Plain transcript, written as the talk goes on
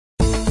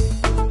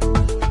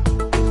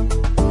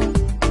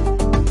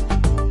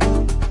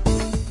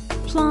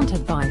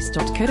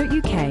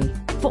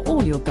plantadvice.co.uk for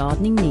all your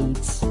gardening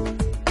needs.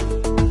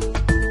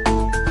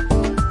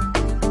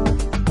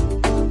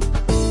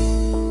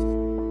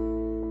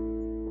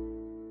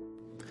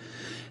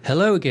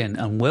 Hello again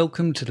and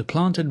welcome to the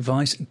Plant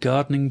Advice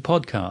Gardening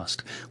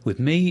Podcast with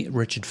me,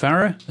 Richard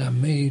Farrer.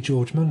 And me,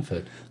 George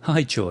Munford.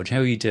 Hi George, how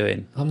are you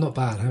doing? I'm not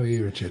bad, how are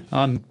you, Richard?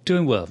 I'm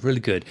doing well, really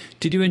good.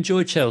 Did you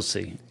enjoy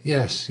Chelsea?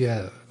 Yes,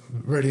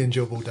 really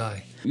enjoyable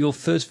day. Your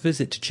first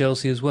visit to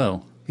Chelsea as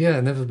well?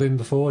 Yeah, never been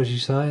before, as you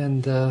say,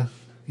 and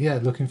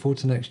looking forward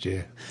to next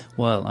year.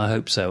 Well, I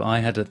hope so. I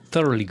had a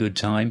thoroughly good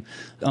time.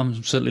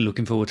 I'm certainly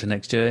looking forward to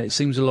next year. It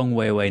seems a long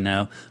way away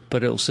now,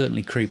 but it'll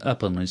certainly creep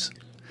up on us.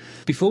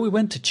 Before we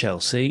went to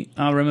Chelsea,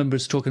 I remember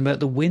us talking about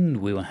the wind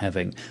we were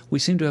having. We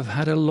seem to have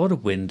had a lot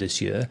of wind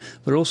this year,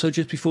 but also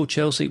just before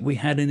Chelsea we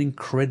had an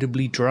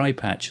incredibly dry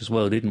patch as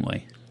well, didn't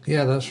we?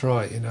 Yeah, that's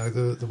right. You know,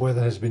 the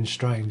weather has been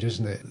strange,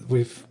 isn't it?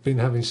 We've been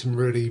having some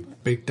really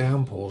big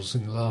downpours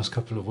in the last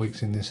couple of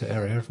weeks in this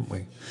area, haven't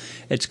we?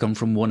 It's gone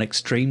from one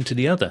extreme to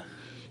the other.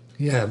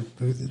 Yeah,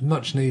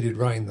 much needed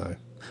rain though.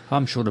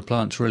 I'm sure the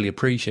plants really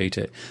appreciate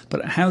it.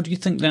 But how do you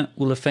think that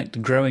will affect the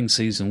growing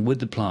season with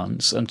the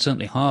plants and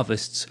certainly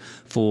harvests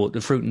for the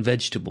fruit and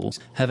vegetables,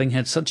 having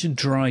had such a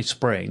dry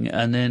spring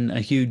and then a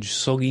huge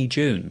soggy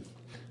June?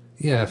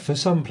 Yeah, for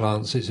some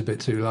plants it's a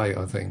bit too late,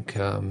 I think.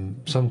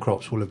 Some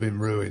crops will have been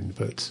ruined,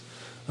 but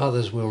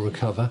others will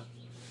recover.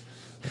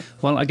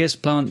 Well, I guess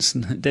plants,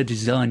 they're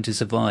designed to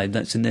survive.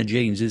 That's in their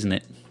genes, isn't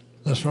it?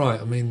 That's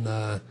right. I mean,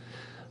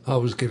 I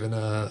was given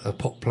a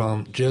pot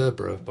plant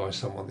gerbera by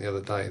someone the other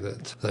day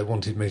that they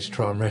wanted me to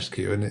try and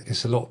rescue, and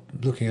it's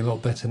looking a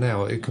lot better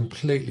now. It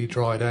completely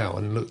dried out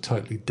and looked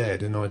totally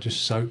dead, and I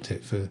just soaked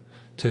it for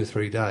 2 or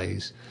 3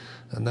 days,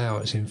 and now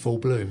it's in full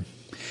bloom.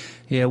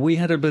 Yeah, we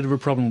had a bit of a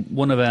problem.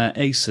 One of our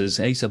Acer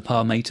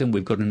palmatum,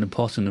 we've got in the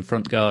pot in the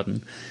front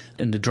garden.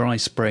 In the dry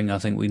spring, I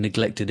think we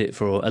neglected it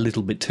for a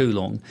little bit too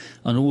long,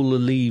 and all the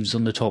leaves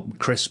on the top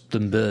crisped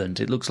and burnt.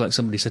 It looks like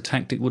somebody's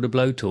attacked it with a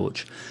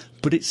blowtorch.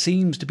 But it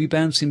seems to be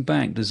bouncing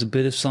back. There's a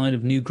bit of sign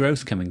of new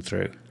growth coming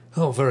through.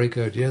 Oh, very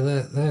good. Yeah,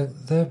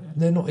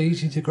 they're not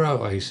easy to grow,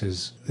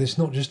 Acers. It's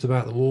not just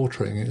about the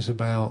watering, it's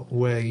about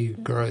where you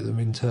grow them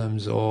in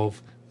terms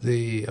of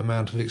the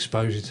amount of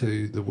exposure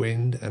to the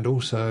wind, and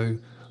also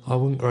I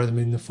wouldn't grow them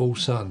in the full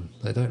sun.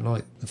 They don't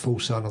like the full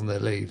sun on their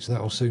leaves.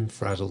 That will soon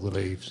frazzle the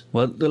leaves.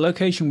 Well, the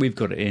location we've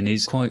got it in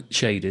is quite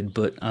shaded,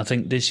 but I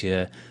think this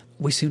year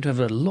we seem to have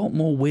a lot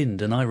more wind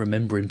than I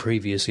remember in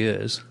previous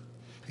years.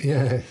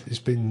 Yeah, it's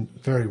been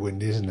very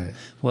windy, isn't it?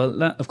 Well,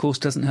 that, of course,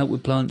 doesn't help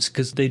with plants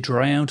because they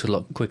dry out a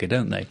lot quicker,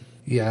 don't they?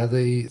 Yeah,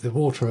 the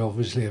water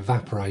obviously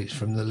evaporates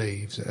from the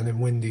leaves, and in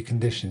windy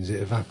conditions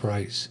it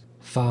evaporates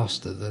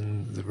faster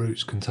than the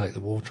roots can take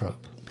the water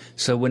up.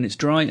 So when it's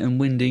dry and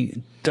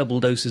windy, double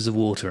doses of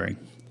watering.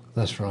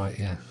 That's right,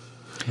 yeah.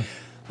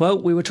 Well,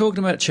 we were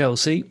talking about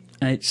Chelsea.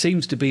 It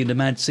seems to be the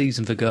mad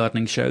season for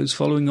gardening shows.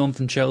 Following on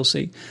from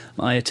Chelsea,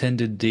 I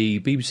attended the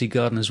BBC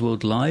Gardeners'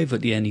 World Live at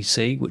the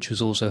NEC, which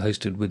was also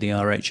hosted with the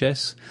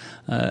RHS.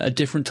 A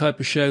different type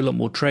of show, a lot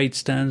more trade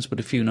stands, but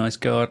a few nice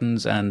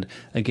gardens and,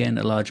 again,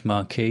 a large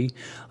marquee.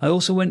 I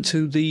also went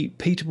to the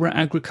Peterborough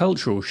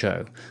Agricultural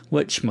Show,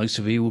 which most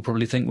of you will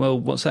probably think, well,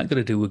 what's that got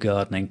to do with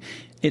gardening?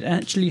 It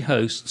actually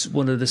hosts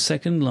one of the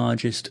second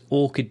largest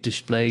orchid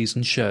displays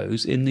and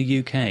shows in the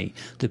UK,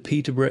 the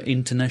Peterborough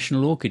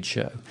International Orchid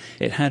Show.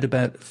 It had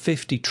about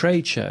 50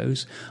 trade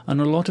shows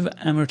and a lot of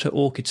amateur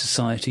orchid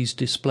societies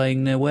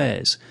displaying their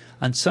wares,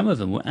 and some of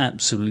them were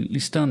absolutely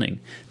stunning.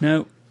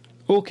 Now,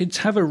 orchids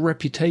have a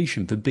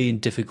reputation for being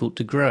difficult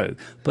to grow,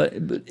 but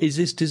is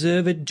this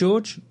deserved,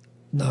 George?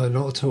 No,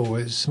 not at all.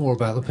 It's more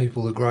about the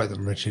people that grow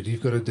them, Richard.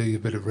 You've got to do a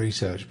bit of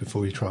research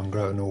before you try and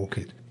grow an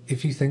orchid.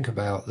 If you think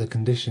about the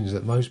conditions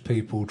that most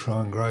people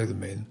try and grow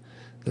them in,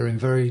 they're in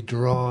very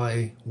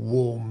dry,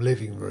 warm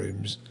living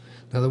rooms.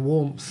 Now, the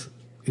warmth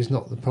is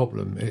not the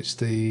problem, it's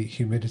the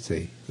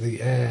humidity.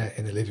 The air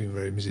in a living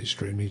room is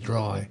extremely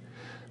dry,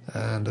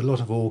 and a lot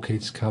of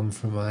orchids come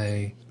from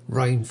a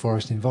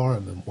rainforest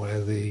environment where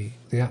the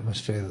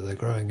atmosphere that they're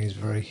growing is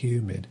very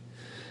humid.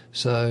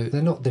 So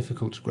they're not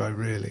difficult to grow,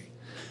 really.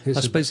 I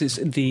suppose it's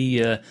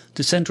the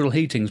central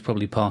heating is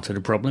probably part of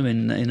the problem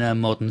in our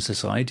modern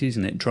society,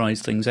 isn't it? It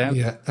dries things out.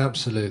 Yeah,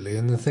 absolutely.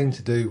 And the thing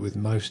to do with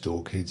most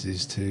orchids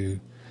is to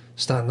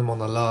stand them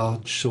on a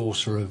large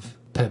saucer of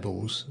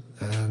pebbles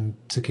and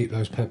to keep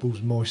those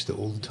pebbles moist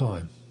all the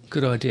time.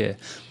 Good idea.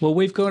 Well,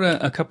 we've got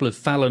a couple of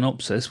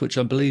Phalaenopsis, which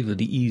I believe are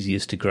the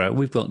easiest to grow.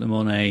 We've got them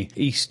on a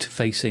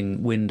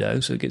east-facing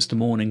window, so it gets the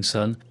morning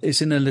sun.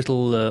 It's in a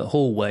little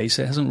hallway,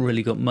 so it hasn't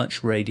really got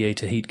much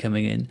radiator heat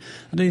coming in.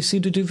 And they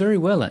seem to do very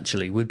well,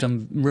 actually. We've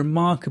done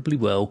remarkably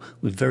well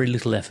with very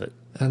little effort.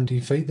 And do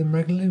you feed them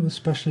regularly with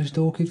specialist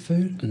orchid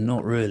food?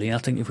 Not really. I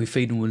think if we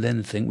feed them with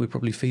anything, we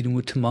probably feed them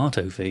with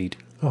tomato feed.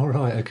 Oh,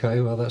 right,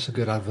 OK. Well, that's a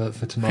good advert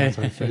for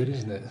tomato food,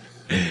 isn't it?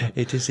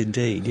 It is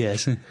indeed,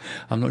 yes.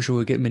 I'm not sure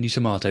we'll get many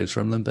tomatoes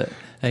from them, but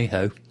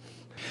hey-ho.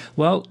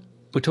 Well,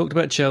 We talked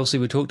about Chelsea,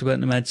 we talked about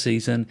the mad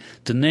season.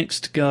 The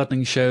next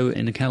gardening show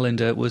in the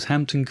calendar was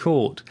Hampton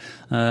Court.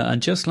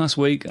 And just last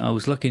week, I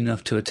was lucky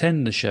enough to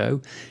attend the show.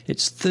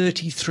 It's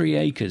 33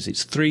 acres.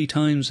 It's 3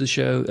 times the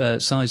show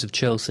size of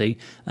Chelsea,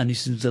 and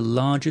this is the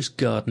largest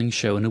gardening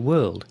show in the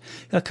world.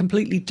 A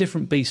completely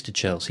different beast to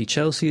Chelsea.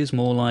 Chelsea is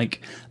more like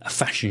a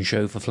fashion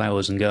show for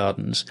flowers and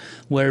gardens,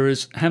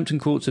 whereas Hampton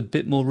Court's a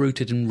bit more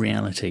rooted in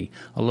reality.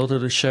 A lot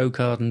of the show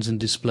gardens and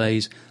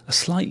displays are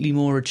slightly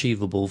more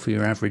achievable for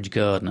your average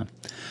gardener.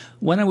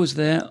 When I was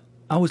there,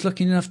 I was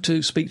lucky enough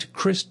to speak to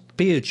Chris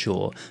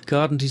Beardshaw,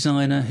 garden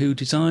designer who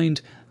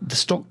designed the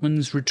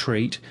Stockman's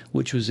Retreat,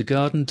 which was a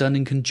garden done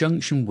in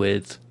conjunction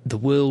with the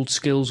World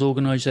Skills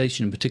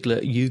Organisation, in particular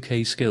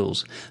UK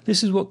Skills.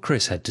 This is what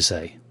Chris had to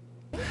say.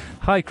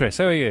 Hi Chris,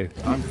 how are you?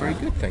 I'm very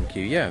good, thank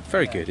you. Yeah,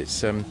 very good.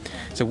 It's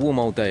a warm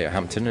old day at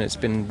Hampton, and it's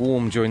been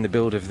warm during the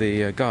build of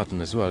the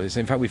garden as well.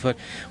 In fact, we've had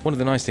one of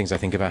the nice things I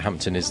think about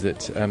Hampton is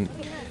that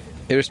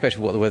irrespective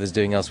of what the weather's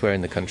doing elsewhere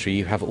in the country,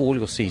 you have all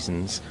your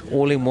seasons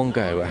all in one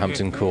go at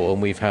Hampton Court,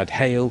 and we've had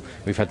hail,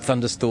 we've had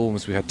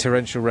thunderstorms, we've had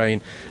torrential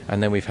rain,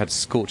 and then we've had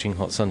scorching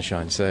hot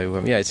sunshine.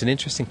 So yeah, it's an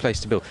interesting place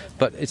to build,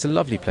 but it's a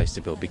lovely place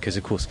to build because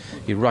of course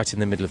you're right in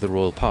the middle of the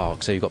Royal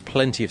Park, so you've got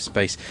plenty of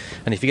space,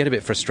 and if you get a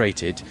bit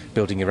frustrated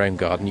building your own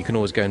garden, you can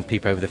always go and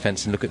peep over the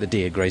fence and look at the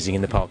deer grazing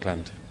in the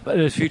parkland. But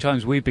there's a few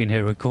times we've been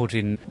here, we're caught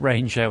in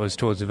rain showers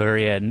towards the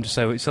very end,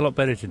 so it's a lot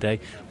better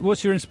today.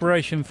 What's your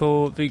inspiration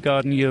for the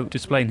garden you're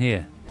displaying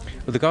here?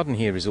 Well, the garden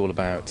here is all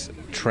about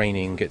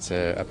training. It's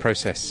a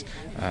process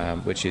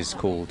which is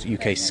called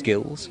UK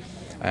Skills,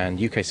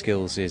 and UK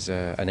Skills is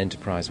an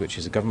enterprise which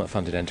is a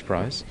government-funded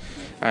enterprise,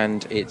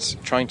 and it's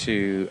trying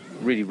to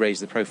really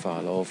raise the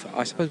profile of,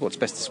 I suppose, what's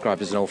best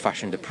described as an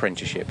old-fashioned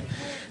apprenticeship.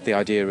 The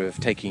idea of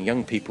taking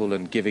young people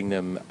and giving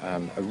them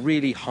a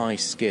really high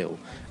skill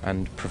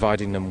and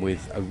providing them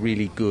with a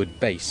really good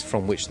base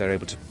from which they're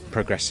able to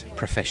progress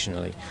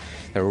professionally.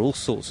 There are all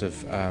sorts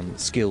of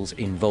skills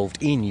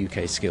involved in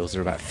UK Skills. There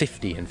are about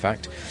 50, in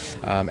fact.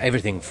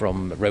 Everything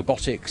from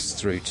robotics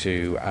through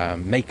to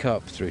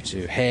makeup, through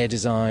to hair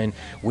design,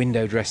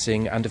 window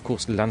dressing, and of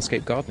course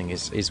landscape gardening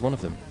is one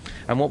of them.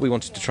 And what we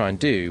wanted to try and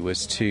do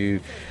was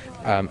to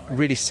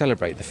really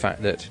celebrate the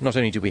fact that not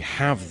only do we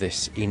have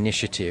this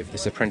initiative,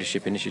 this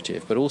apprenticeship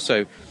initiative, but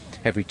also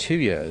every 2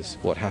 years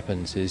what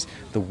happens is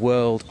the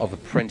world of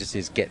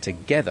apprentices get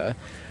together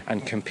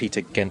and compete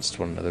against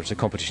one another. It's a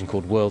competition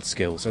called World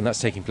Skills, and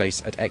that's taking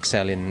place at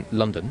Excel in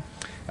London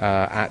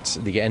at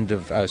the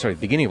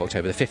beginning of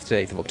October, the 5th to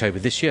 8th of October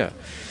this year.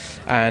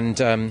 And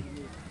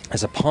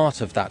as a part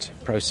of that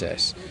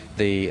process,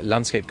 the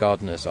landscape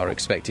gardeners are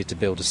expected to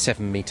build a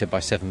 7-metre by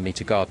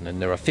 7-metre garden,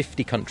 and there are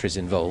 50 countries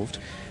involved.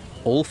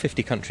 All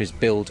 50 countries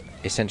build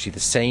essentially the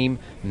same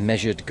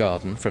measured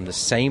garden from the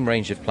same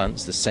range of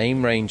plants, the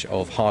same range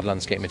of hard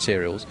landscape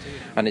materials,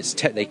 and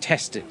they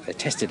test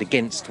it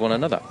against one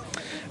another.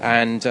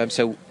 And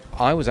so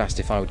I was asked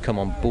if I would come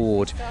on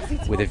board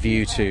with a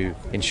view to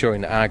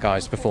ensuring that our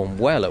guys perform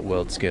well at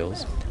World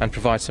Skills and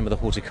provide some of the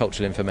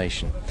horticultural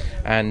information.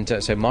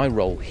 And so my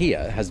role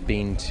here has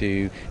been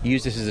to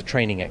use this as a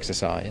training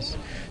exercise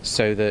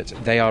so that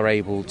they are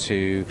able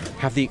to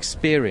have the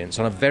experience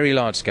on a very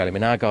large scale. I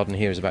mean, our garden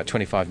here is about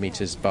 25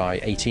 metres by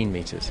 18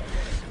 metres.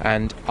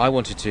 And I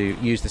wanted to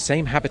use the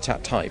same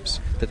habitat types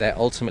that they're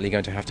ultimately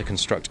going to have to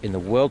construct in the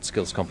World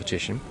Skills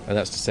competition, and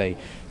that's to say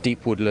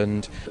deep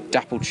woodland,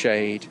 dappled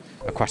shade,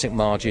 aquatic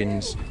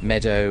margins,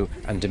 meadow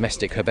and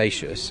domestic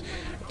herbaceous,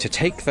 to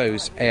take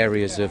those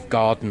areas of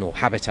garden or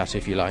habitat,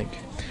 if you like,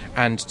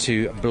 and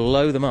to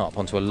blow them up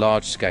onto a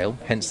large scale,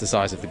 hence the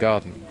size of the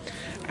garden,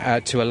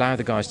 to allow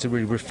the guys to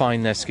really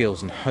refine their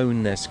skills and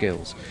hone their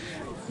skills.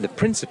 The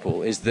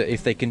principle is that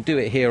if they can do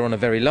it here on a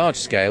very large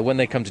scale, when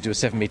they come to do a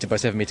 7-metre by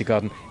 7-metre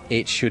garden,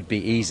 it should be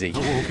easy. A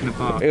walk in the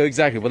park.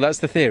 Exactly. Well, that's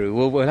the theory.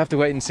 We'll have to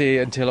wait and see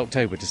until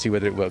October to see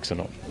whether it works or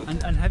not.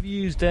 And have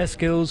you used their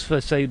skills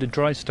for, say, the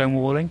dry stone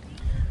walling?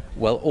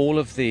 Well, all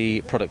of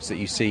the products that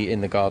you see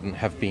in the garden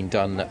have been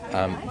done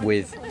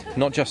with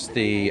not just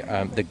the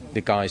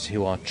guys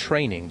who are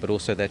training, but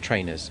also their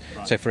trainers.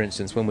 So, for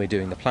instance, when we're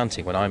doing the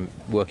planting, when I'm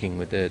working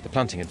with the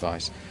planting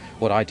advice,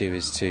 what I do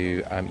is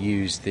to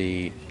use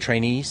the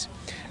trainees,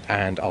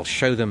 and I'll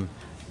show them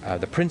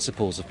the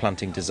principles of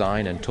planting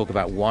design and talk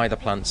about why the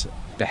plants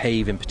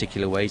behave in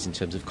particular ways in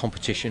terms of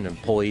competition and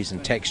poise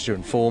and texture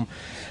and form,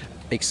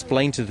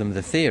 explain to them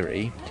the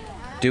theory,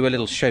 do a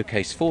little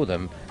showcase for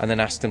them, and then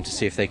ask them to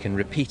see if they can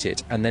repeat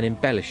it and then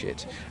embellish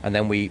it. And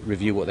then we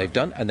review what they've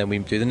done, and then we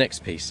do the next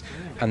piece.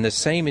 And the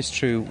same is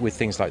true with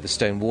things like the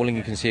stone walling.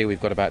 You can see here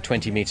we've got about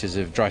 20 metres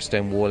of dry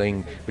stone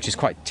walling, which is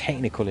quite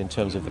technical in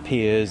terms of the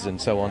piers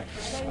and so on.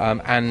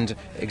 And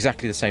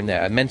exactly the same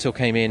there. A mentor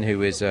came in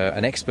who is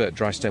an expert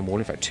dry stone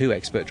waller, in fact 2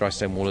 expert dry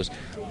stone wallers,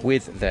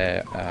 with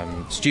their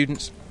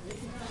students.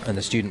 And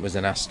the student was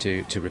then asked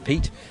to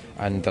repeat,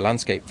 and the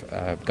landscape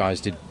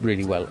guys did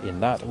really well in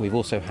that. We've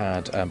also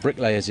had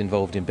bricklayers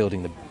involved in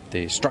building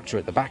the structure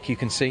at the back, you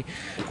can see,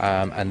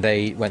 and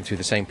they went through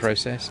the same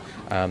process.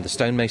 The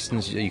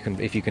stonemasons,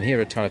 if you can hear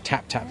a kind of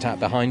tap, tap, tap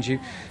behind you,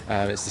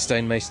 it's the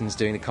stonemasons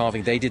doing the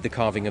carving. They did the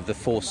carving of the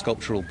 4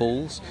 sculptural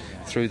balls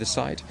through the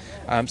site.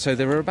 So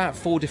there are about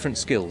 4 different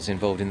skills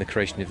involved in the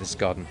creation of this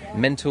garden: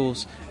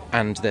 mentors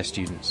and their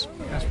students.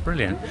 That's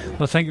brilliant.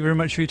 Well, thank you very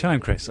much for your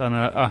time, Chris, and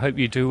I hope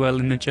you do well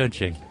in the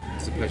judging.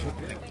 It's a pleasure.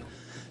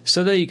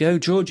 So there you go,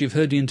 George. You've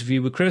heard the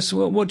interview with Chris.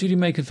 What did you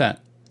make of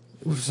that?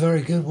 It was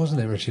very good,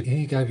 wasn't it, Richard?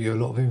 He gave you a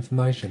lot of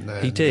information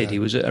there. He did. He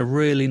was a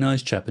really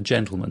nice chap, a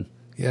gentleman.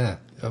 Yeah.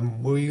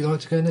 Will you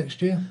like to go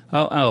next year?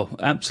 Oh,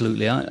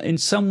 absolutely. In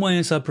some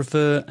ways, I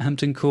prefer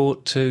Hampton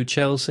Court to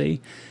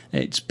Chelsea.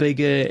 It's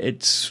bigger.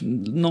 It's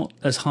not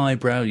as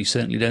highbrow. You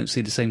certainly don't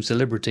see the same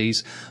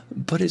celebrities,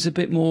 but it's a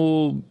bit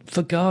more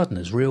for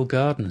gardeners, real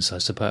gardeners, I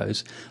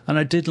suppose. And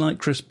I did like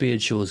Chris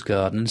Beardshaw's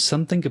garden, and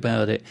something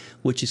about it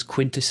which is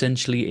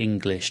quintessentially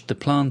English. The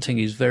planting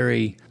is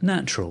very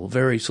natural,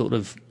 very sort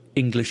of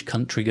English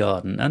country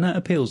garden, and that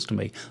appeals to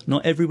me.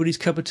 Not everybody's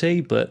cup of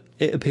tea, but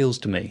it appeals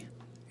to me.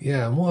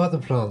 Yeah, and what other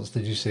plants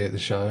did you see at the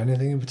show?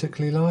 Anything you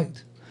particularly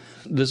liked?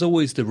 There's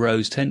always the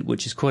rose tent,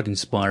 which is quite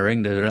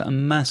inspiring. There are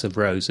massive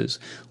roses,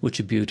 which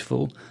are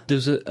beautiful.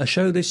 There's a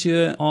show this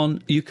year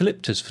on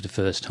eucalyptus for the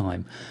first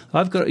time.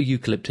 I've got a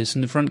eucalyptus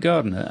in the front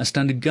garden, a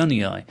standard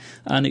gunnii,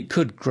 and it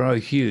could grow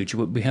huge,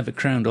 but we have it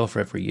crowned off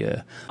every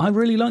year. I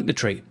really like the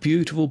tree.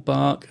 Beautiful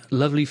bark,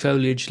 lovely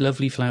foliage,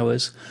 lovely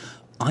flowers.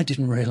 I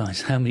didn't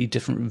realise how many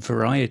different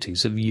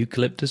varieties of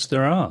eucalyptus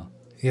there are.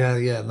 Yeah,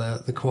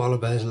 the koala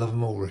bears love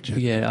them all, Richard.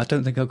 Yeah, I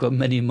don't think I've got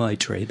many in my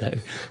tree, though.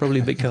 Probably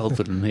a bit cold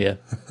for them here.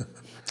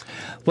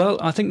 Well,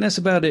 I think that's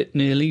about it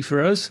nearly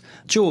for us.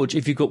 George,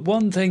 if you've got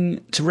one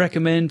thing to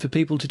recommend for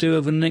people to do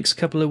over the next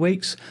couple of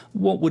weeks,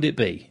 what would it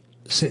be?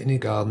 Sit in your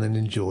garden and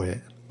enjoy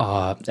it.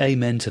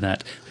 Amen to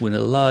that, with a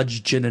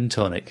large gin and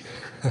tonic.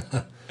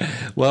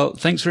 Well,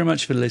 thanks very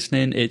much for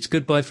listening. It's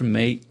goodbye from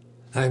me.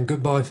 And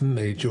goodbye from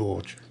me,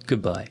 George.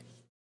 Goodbye.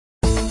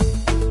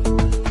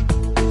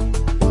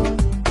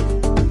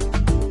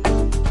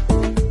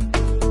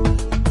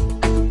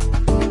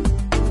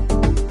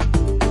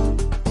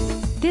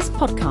 This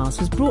podcast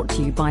was brought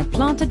to you by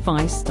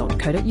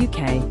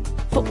plantadvice.co.uk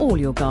for all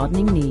your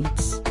gardening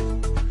needs.